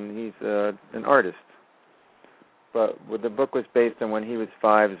York, and he's an artist. But the book was based on when he was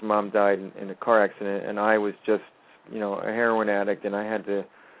 5. His mom died in a car accident, and I was just, a heroin addict, and I had to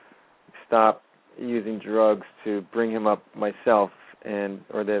stop using drugs to bring him up myself,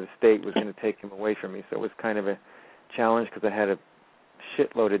 or the state was going to take him away from me. So it was kind of a challenge because I had a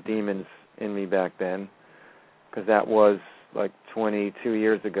shitload of demons in me back then, because that was like 22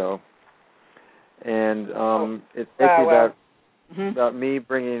 years ago. And it's basically about me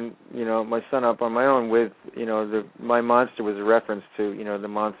bringing, my son up on my own with, my monster was a reference to, the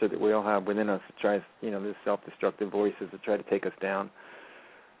monster that we all have within us that tries, the self-destructive voices that try to take us down.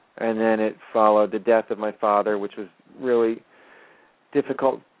 And then it followed the death of my father, which was really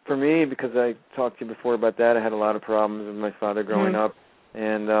difficult for me because I talked to you before about that. I had a lot of problems with my father growing up.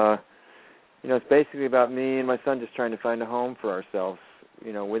 And, it's basically about me and my son just trying to find a home for ourselves,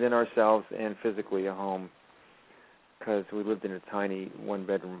 within ourselves and physically a home, because we lived in a tiny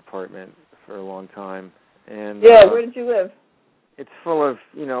one-bedroom apartment for a long time. And where did you live? It's full of,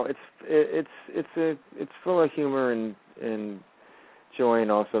 it's full of humor and joy,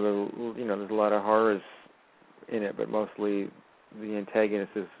 and also there's a lot of horrors in it, but mostly the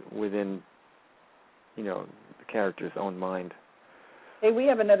antagonist is within, the character's own mind. Hey, we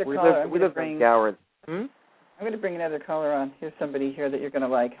have another caller. We live in Gower. I'm going to bring another caller on. Here's somebody here that you're going to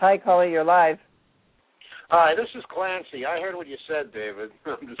like. Hi, caller, you're live. Hi, this is Clancy. I heard what you said, David.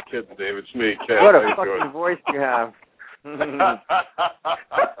 I'm just kidding, David. It's me, Ken. What a fucking voice you have.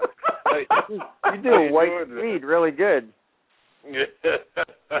 You do a white read really good.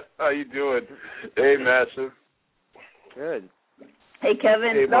 How you doing? Hey, Massive. Good. Hey,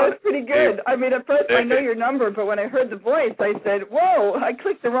 Kevin, that was pretty good. I mean, at first I know your number, but when I heard the voice, I said, whoa, I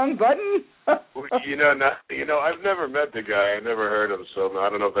clicked the wrong button. I've never met the guy. I never heard him, so I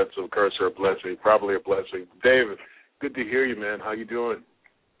don't know if that's a curse or a blessing. Probably a blessing. David, good to hear you, man. How you doing?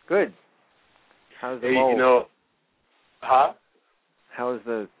 Good. How's the mole? Huh? How's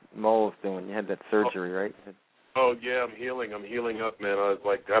the moles doing? You had that surgery, right? Oh, yeah, I'm healing up, man. I was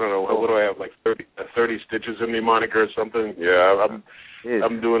like, I don't know, what do I have, like 30 stitches in me, Monica, or something? Yeah,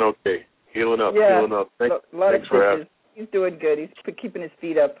 I'm doing okay. Healing up. Thanks for having me. He's doing good. He's keeping his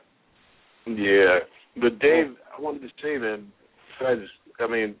feet up. Yeah. But, Dave, I wanted to say, man,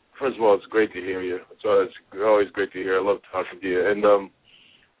 first of all, it's great to hear you. It's always great to hear. I love talking to you. And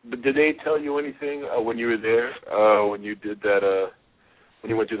But did they tell you anything when you were there? When you did that? When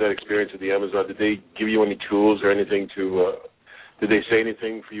you went through that experience at the Amazon, did they give you any tools or anything to? Did they say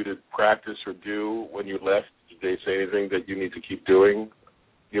anything for you to practice or do when you left? Did they say anything that you need to keep doing?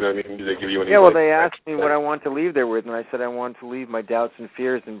 You know what I mean? Did they give you any? Yeah, well, they asked me what I want to leave there with, and I said I want to leave my doubts and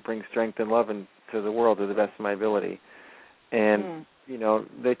fears and bring strength and love into the world to the best of my ability. And, you know,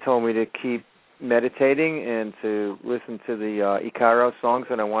 they told me to keep meditating and to listen to the Icaro songs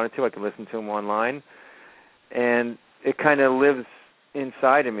when I wanted to. I could listen to them online. And it kind of lives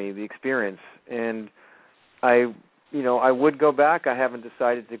inside of me, the experience. And I would go back. I haven't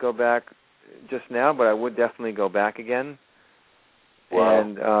decided to go back just now, but I would definitely go back again. Wow.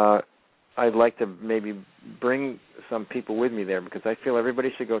 And I'd like to maybe bring some people with me there because I feel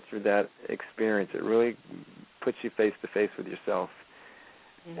everybody should go through that experience. It really puts you face to face with yourself.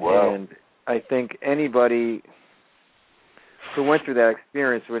 Wow. And I think anybody who went through that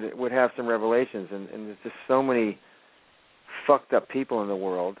experience would have some revelations. And there's just so many fucked up people in the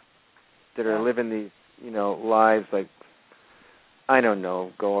world that are living these, lives like, I don't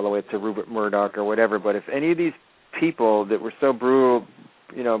know, go all the way to Rupert Murdoch or whatever. But if any of these people that were so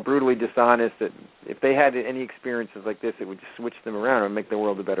brutally dishonest, that if they had any experiences like this, it would just switch them around and make the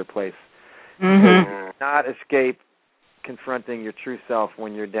world a better place. Mm-hmm. Not escape confronting your true self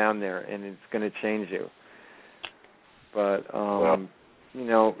when you're down there, and it's going to change you. But,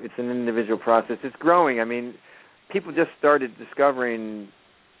 it's an individual process. It's growing. I mean, people just started discovering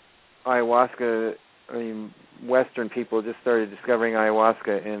ayahuasca. I mean, Western people just started discovering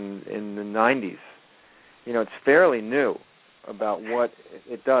ayahuasca in the 90s. It's fairly new about what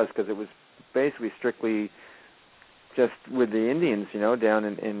it does because it was basically strictly just with the Indians, down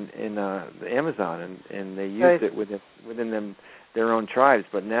in the Amazon, and they used it within them, their own tribes.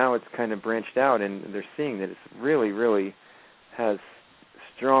 But now it's kind of branched out, and they're seeing that it really, really has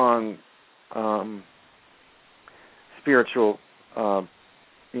strong spiritual,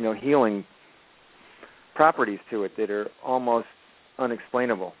 healing properties to it that are almost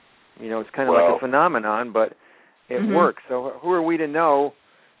unexplainable. It's kind of like a phenomenon, but it works. So who are we to know?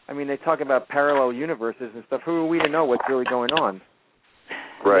 I mean, they talk about parallel universes and stuff. Who are we to know what's really going on?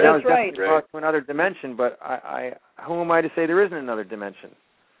 Right. That's right. To another dimension, but who am I to say there isn't another dimension?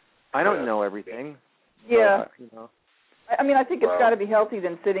 I don't know everything. Yeah. I mean, I think it's got to be healthy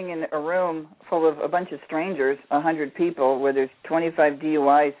than sitting in a room full of a bunch of strangers, 100 people, where there's 25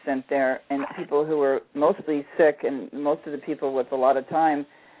 DUIs sent there, and people who are mostly sick, and most of the people with a lot of time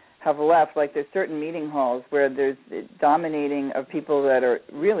have left. Like there's certain meeting halls where there's dominating of people that are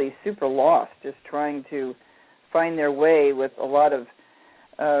really super lost, just trying to find their way with a lot of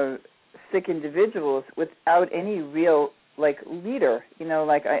sick individuals without any real, leader.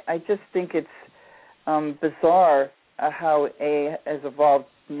 I just think it's bizarre how AA has evolved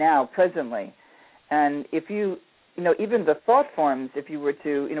now, presently. And if you, even the thought forms, if you were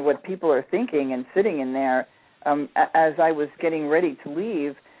to, what people are thinking and sitting in there, as I was getting ready to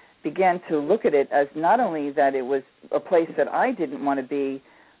leave, began to look at it as not only that it was a place that I didn't want to be,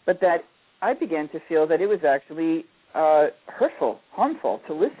 but that I began to feel that it was actually hurtful, harmful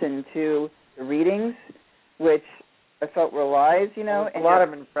to listen to the readings, which I felt were lies, and a lot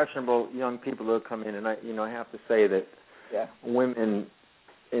of impressionable young people who come in, and I have to say that women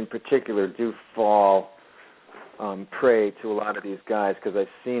in particular do fall prey to a lot of these guys because I've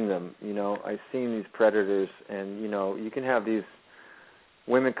seen them. I've seen these predators, and you can have these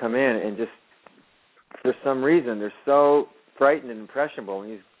women come in and just for some reason they're so frightened and impressionable,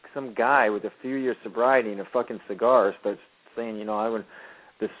 and some guy with a few years sobriety and a fucking cigar starts saying, I would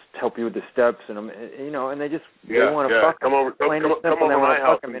just help you with the steps, and and they just they want to fuck come over, plain and simple. They want to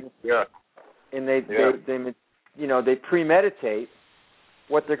fuck them, and they premeditate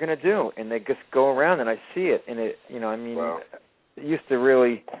what they're going to do, and they just go around, and I see it, and it it used to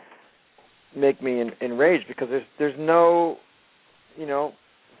really make me enraged because there's no,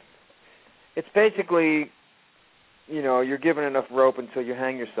 it's basically, you're given enough rope until you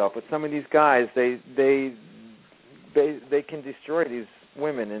hang yourself. But some of these guys, they can destroy these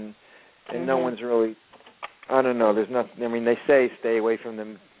women, and no one's really, I don't know. There's nothing. I mean, they say stay away from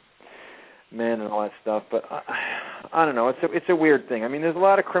them men and all that stuff, but I don't know. It's a weird thing. I mean, there's a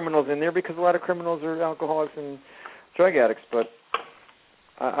lot of criminals in there because a lot of criminals are alcoholics and drug addicts, but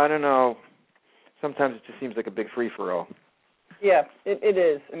I don't know. Sometimes it just seems like a big free-for-all. Yeah, it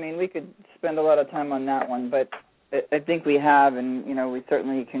is. I mean, we could spend a lot of time on that one, but I think we have, and, we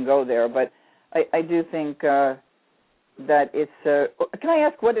certainly can go there. But I do think that it's can I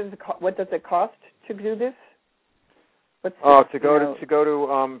ask, what does it cost to do this? To go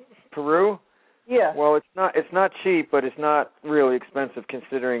to Peru? Yeah. Well, it's not cheap, but it's not really expensive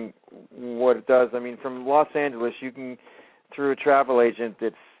considering what it does. I mean, from Los Angeles, you can, through a travel agent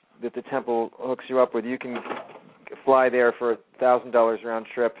that the temple hooks you up with, you can fly there for $1,000 round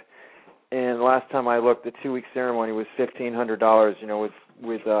trip. And the last time I looked, the 2-week ceremony was $1,500. You know,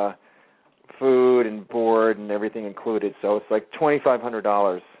 with food and board and everything included. So it's like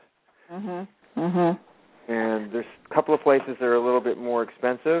 $2,500. Mhm. Mhm. And there's a couple of places that are a little bit more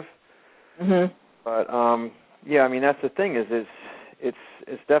expensive. Mhm. But yeah, I mean that's the thing is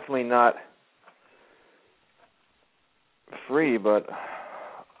it's definitely not free, but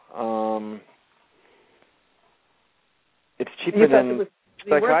it's cheaper than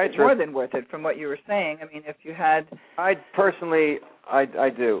psychiatrist. More than worth it, from what you were saying. I mean, if you had, I personally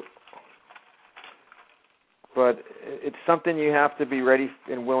do, but it's something you have to be ready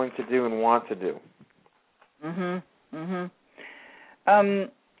and willing to do and want to do. Mhm. Mhm.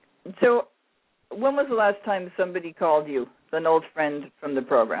 So, when was the last time somebody called you, an old friend from the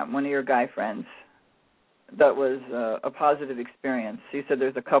program, one of your guy friends, that was a positive experience? You said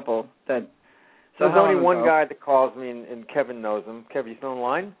there's a couple that. So there's only one guy that calls me, and Kevin knows him. Kevin, you still in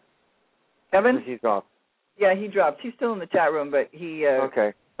line? Kevin? Or he's off. Yeah, he dropped. He's still in the chat room, but he.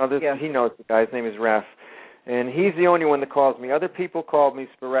 Okay. Well, yeah. He knows the guy. His name is Raf, and he's the only one that calls me. Other people called me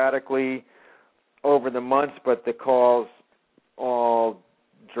sporadically over the months, but the calls all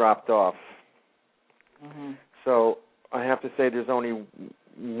dropped off. Mm-hmm. So I have to say there's only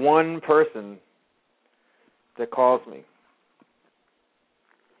one person that calls me.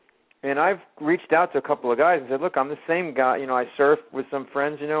 And I've reached out to a couple of guys and said, look, I'm the same guy. You know, I surf with some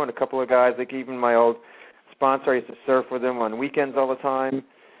friends, you know, and a couple of guys, like even my old sponsor, I used to surf with them on weekends all the time.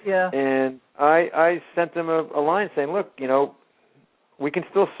 Yeah. And I sent them a line saying, look, you know, we can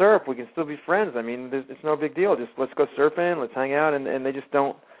still surf. We can still be friends. I mean, it's no big deal. Just let's go surfing. Let's hang out. And they just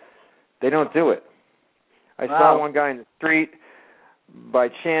don't do it. I saw one guy in the street by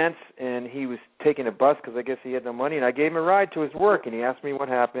chance, and he was taking a bus because I guess he had no money, and I gave him a ride to his work, and he asked me what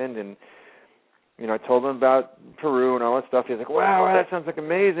happened, and, you know, I told him about Peru and all that stuff. He was like, wow, that sounds like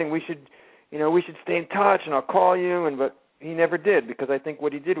amazing. We should stay in touch, and I'll call you, but he never did, because I think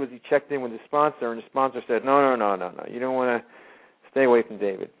what he did was he checked in with his sponsor, and the sponsor said, no, you don't want to stay away from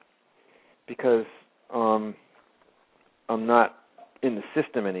David, because I'm not in the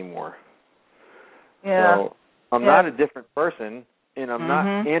system anymore. Yeah. So I'm not a different person, and I'm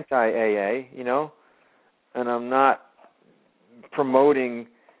not anti-AA, you know, and I'm not promoting,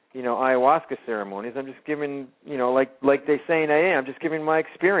 you know, ayahuasca ceremonies. I'm just giving, you know, like they say in AA, I'm just giving my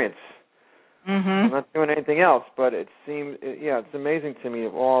experience. Mm-hmm. I'm not doing anything else, but it seems, it's amazing to me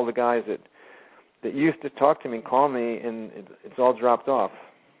of all the guys that used to talk to me and call me, and it's all dropped off.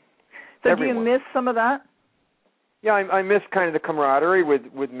 So Everyone. Do you miss some of that? Yeah, I miss kind of the camaraderie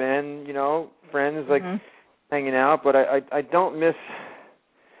with men, you know, friends, like hanging out, but I don't miss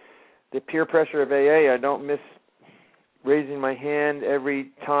the peer pressure of AA. I don't miss raising my hand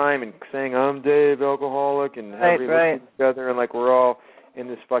every time and saying, I'm Dave, alcoholic, and everybody together, and like we're all in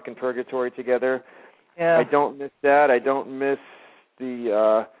this fucking purgatory together. Yeah. I don't miss that. I don't miss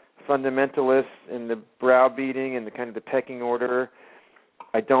the fundamentalists and the browbeating and the kind of the pecking order.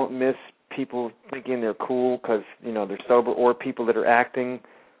 I don't miss people thinking they're cool because, you know, they're sober, or people that are acting,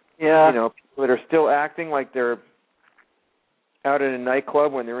 you know, people that are still acting like they're out at a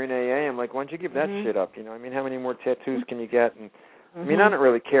nightclub when they're in AA. I'm like, why don't you give that shit up? You know, I mean, how many more tattoos can you get? And I mean, I don't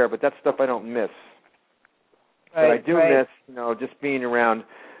really care, but that stuff I don't miss. But I do miss, you know, just being around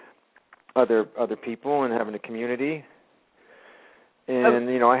other people and having a community. And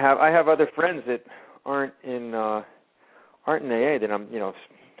you know, I have other friends that aren't in AA that I'm, you know,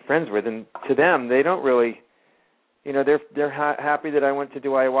 friends with, and to them, they don't really, you know, they're happy that I went to do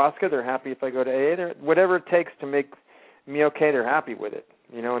ayahuasca. They're happy if I go to AA. They're, whatever it takes to make me okay, they're happy with it,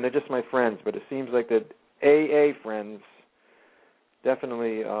 you know, and they're just my friends. But it seems like the AA friends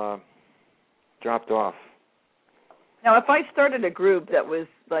definitely dropped off. Now, if I started a group that was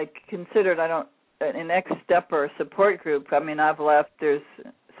like considered, an ex-step or a support group, I mean, I've left. There's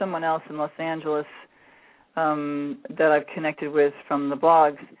someone else in Los Angeles that I've connected with from the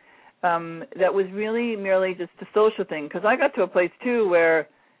blogs, that was really merely just a social thing. Because I got to a place, too, where,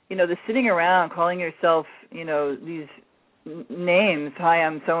 you know, the sitting around calling yourself, you know, these names, hi,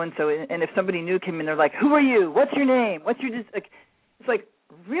 I'm so-and-so, and if somebody new came in, they're like, who are you? What's your name? Like, it's like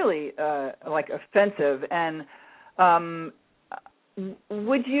really like offensive. And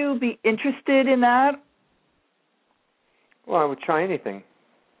would you be interested in that? Well, I would try anything.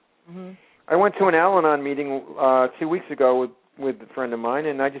 Mm-hmm. I went to an Al-Anon meeting 2 weeks ago with a friend of mine,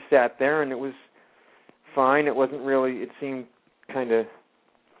 and I just sat there, and it was fine. It wasn't really, it seemed kind of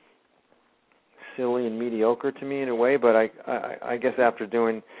silly and mediocre to me in a way, but I guess after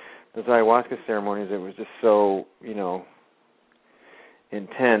doing those ayahuasca ceremonies, it was just so,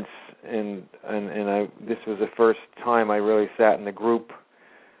 intense, and this was the first time I really sat in the group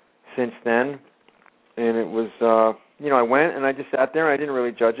since then, and it was, I went and I just sat there, and I didn't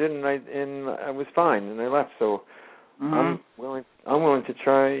really judge it, and I was fine, and I left, so I'm willing to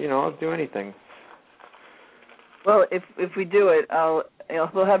try, I'll do anything. Well, if we do it,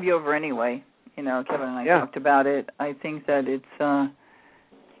 we'll have you over anyway. Kevin and I talked about it. I think that it's,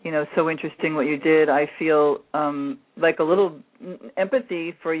 so interesting what you did. I feel like a little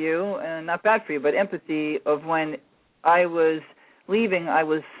empathy for you, and not bad for you, but empathy of when I was leaving. I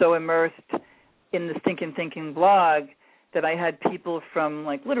was so immersed in the Stinkin' Thinking blog that I had people from,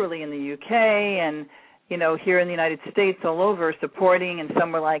 literally in the UK and, here in the United States all over supporting, and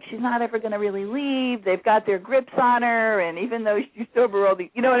some were like, she's not ever going to really leave. They've got their grips on her, and even though she's sober all the,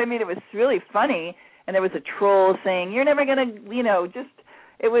 you know what I mean? It was really funny, and there was a troll saying, you're never going to,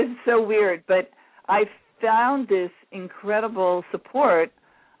 it was so weird. But I found this incredible support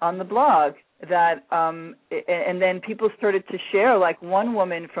on the blog that, and then people started to share, like one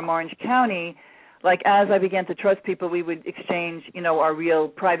woman from Orange County, as I began to trust people, we would exchange, our real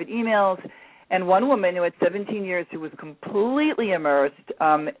private emails. And one woman who had 17 years, who was completely immersed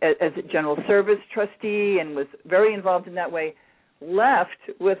as a general service trustee and was very involved in that way, left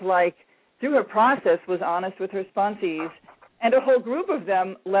with through her process, was honest with her sponsees, and a whole group of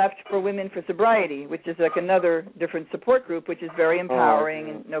them left for Women for Sobriety, which is another different support group, which is very empowering,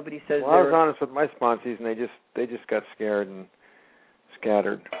 and nobody says. Well, I was honest with my sponsees, and they just got scared and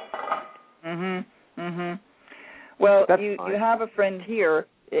scattered. Well, you have a friend here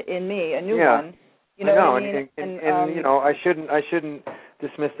in me, a new one. I know, and I shouldn't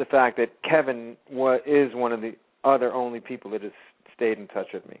dismiss the fact that Kevin is one of the only people that has stayed in touch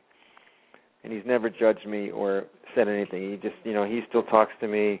with me, and he's never judged me or said anything. He just, he still talks to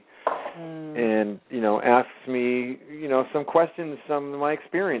me, and asks me, some questions, some of my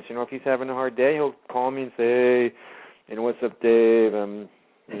experience. If he's having a hard day, he'll call me and say, hey, what's up, Dave?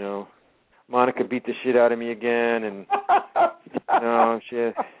 Monica beat the shit out of me again, and she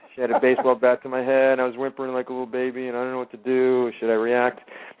had a baseball bat to my head, and I was whimpering like a little baby, and I don't know what to do. Should I react?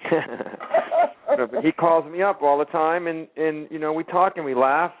 But he calls me up all the time, and we talk and we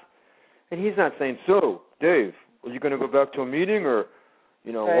laugh, and he's not saying, so, Dave, are you going to go back to a meeting, or,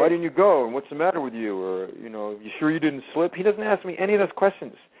 why didn't you go, and what's the matter with you, or, you sure you didn't slip? He doesn't ask me any of those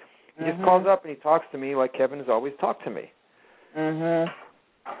questions. He just calls up and he talks to me like Kevin has always talked to me.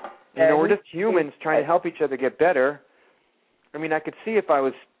 We're just humans trying to help each other get better. I mean, I could see if I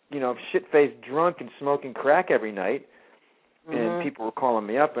was, shit-faced drunk and smoking crack every night, and people were calling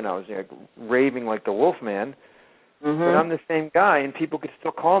me up and I was raving like the Wolfman, but I'm the same guy, and people could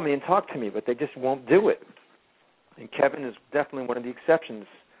still call me and talk to me, but they just won't do it. And Kevin is definitely one of the exceptions.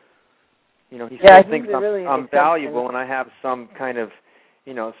 He still thinks I'm valuable, and I have some kind of,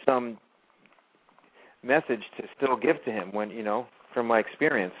 some message to still give to him when, from my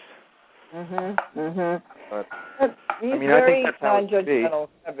experience. But, he's I very think that's how it should be. non-judgmental,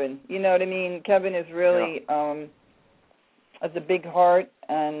 Kevin. You know what I mean? Kevin is really has a big heart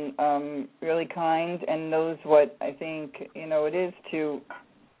and really kind, and knows what I think it is to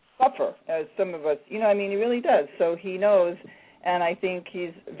suffer, as some of us. He really does. So he knows, and I think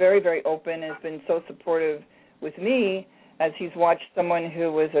he's very, very open. Has been so supportive with me as he's watched someone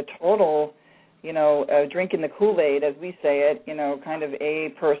who was a total, drinking the Kool-Aid, as we say it, kind of a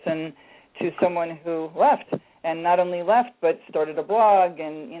person, to someone who left, and not only left, but started a blog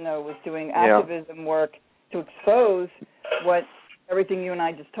and, was doing activism work to expose everything you and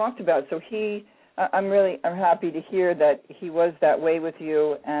I just talked about. So I'm happy to hear that he was that way with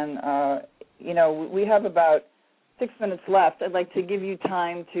you. And, we have about 6 minutes left. I'd like to give you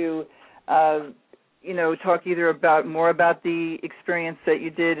time to, talk either more about the experience that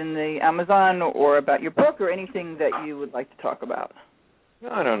you did in the Amazon, or about your book, or anything that you would like to talk about.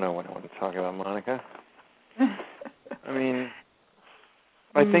 I don't know what I want to talk about, Monica. I mean,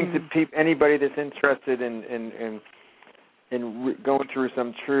 I think that anybody that's interested in going through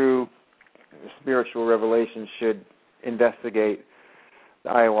some true spiritual revelation should investigate the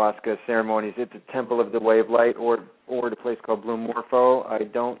ayahuasca ceremonies at the Temple of the Way of Light, or the place called Blue Morpho. I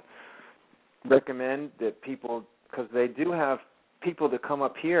don't recommend that people, because they do have people that come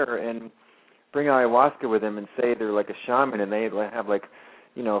up here and bring ayahuasca with them and say they're like a shaman, and they have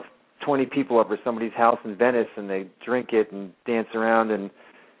 20 people over somebody's house in Venice, and they drink it and dance around, and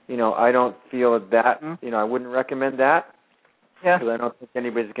I don't feel that I wouldn't recommend that, because I don't think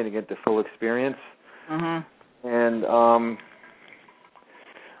anybody's going to get the full experience. And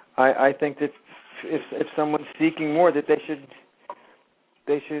I think that if someone's seeking more, that they should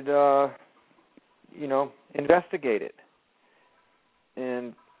investigate it.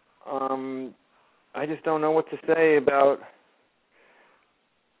 And I just don't know what to say about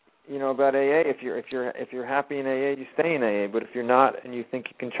AA. If you're happy in AA, you stay in AA. But if you're not and you think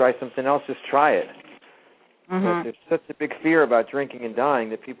you can try something else, just try it. But there's such a big fear about drinking and dying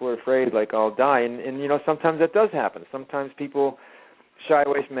that people are afraid, like, I'll die. And sometimes that does happen. Sometimes people shy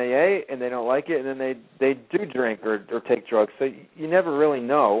away from AA and they don't like it, and then they do drink or take drugs. So you never really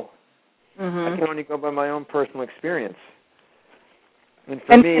know. I can only go by my own personal experience. And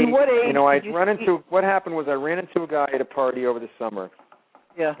for me, what happened was I ran into a guy at a party over the summer.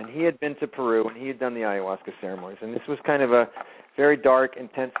 Yeah. And he had been to Peru, and he had done the ayahuasca ceremonies. And this was kind of a very dark,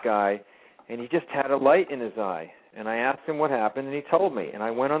 intense guy, and he just had a light in his eye. And I asked him what happened, and he told me. And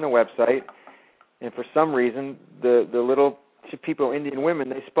I went on the website, and for some reason, the little Shipibo Indian women,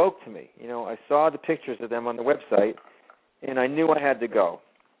 they spoke to me. I saw the pictures of them on the website, and I knew I had to go.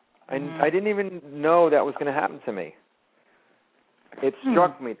 I didn't even know that was going to happen to me. It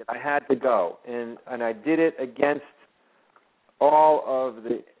struck me that I had to go, and I did it against all of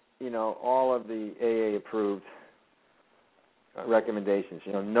the AA approved recommendations.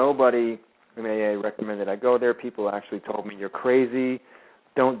 Nobody from AA recommended I go there. People actually told me, you're crazy,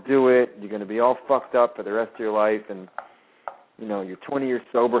 don't do it, you're going to be all fucked up for the rest of your life, and you're 20 years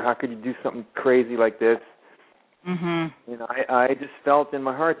sober, how could you do something crazy like this? I just felt in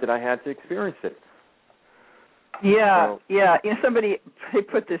my heart that I had to experience it. Yeah. Somebody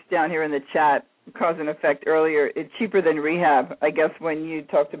put this down here in the chat, cause and effect earlier. It's cheaper than rehab. I guess when you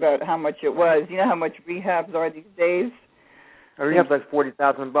talked about how much it was, you know how much rehabs are these days? Rehab's like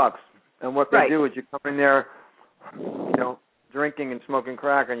 $40,000, and what they do is you come in there, drinking and smoking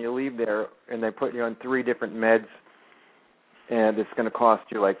crack, and you leave there, and they put you on 3 different meds, and it's going to cost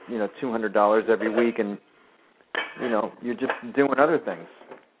you like $200 every week, and you're just doing other things.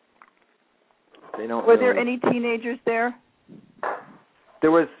 Were there any teenagers there? There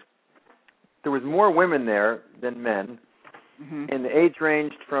was more women there than men, and the age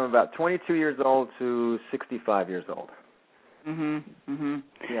ranged from about 22 years old to 65 years old. Yeah,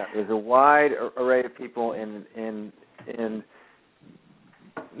 there's a wide array of people, and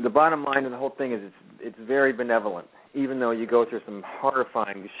the bottom line of the whole thing is it's very benevolent, even though you go through some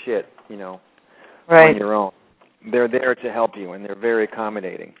horrifying shit, on your own. They're there to help you, and they're very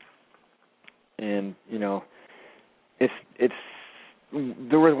accommodating. And there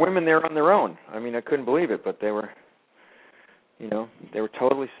were women there on their own. I mean, I couldn't believe it, but they were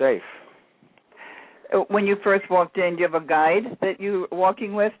totally safe. When you first walked in, do you have a guide that you're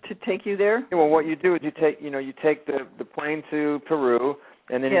walking with to take you there? Yeah, well, what you do is you take the plane to Peru,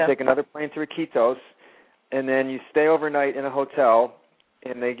 and then you take another plane to Iquitos, and then you stay overnight in a hotel,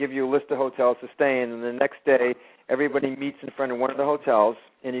 and they give you a list of hotels to stay in, and the next day everybody meets in front of one of the hotels,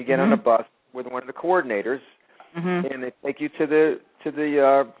 and you get on a bus with one of the coordinators, and they take you to the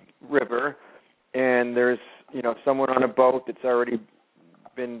river, and there's someone on a boat that's already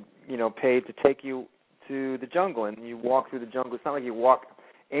been paid to take you to the jungle, and you walk through the jungle. It's not like you walk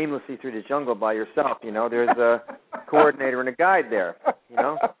aimlessly through the jungle by yourself. There's a coordinator and a guide there.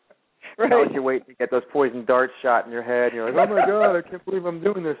 Right. Not like you're waiting to get those poison darts shot in your head. You're like, oh my God, I can't believe I'm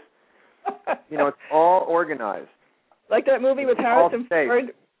doing this. It's all organized. Like that movie with Harrison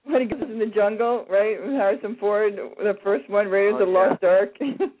Ford when he goes in the jungle, right? With Harrison Ford, the first one, Raiders of the Lost Ark.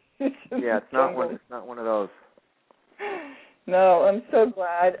 It's not one of those. No, I'm so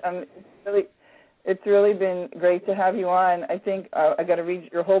glad. It's really been great to have you on. I think I got to read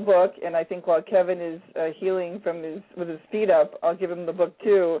your whole book, and I think while Kevin is healing with his feet up, I'll give him the book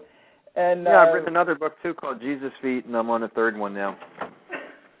too. And I've written another book too called Jesus Feet, and I'm on the 3rd one now.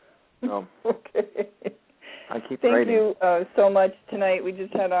 So okay. I keep Thank writing. you so much tonight. We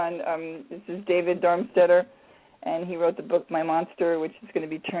just had on this is David Darmsteader, and he wrote the book My Monster, which is going to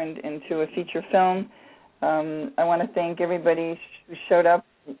be turned into a feature film. I want to thank everybody who showed up,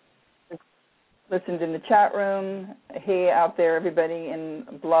 listened in the chat room. Hey, out there, everybody in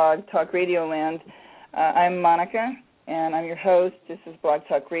Blog Talk Radio land. I'm Monica, and I'm your host. This is Blog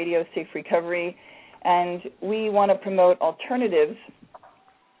Talk Radio, Safe Recovery, and we want to promote alternatives.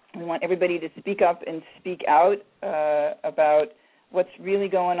 We want everybody to speak up and speak out about what's really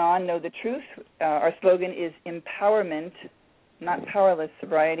going on, know the truth. Our slogan is empowerment, not powerless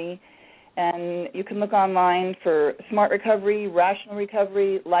sobriety. And you can look online for Smart Recovery, Rational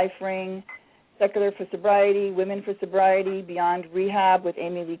Recovery, Life Ring, Secular for Sobriety, Women for Sobriety, Beyond Rehab with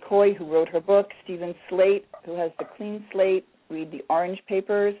Amy Lee Coy, who wrote her book, Stephen Slate, who has the Clean Slate, read the Orange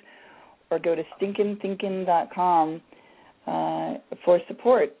Papers, or go to stinkin'thinkin.com. for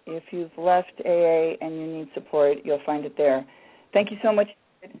support. If you've left AA and you need support, you'll find it there. Thank you so much.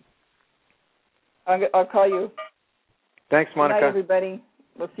 I'll call you. Thanks, Monica. Good night, everybody.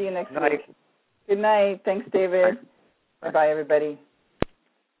 We'll see you next week. Good night. Thanks, David. Bye. Bye-bye, everybody.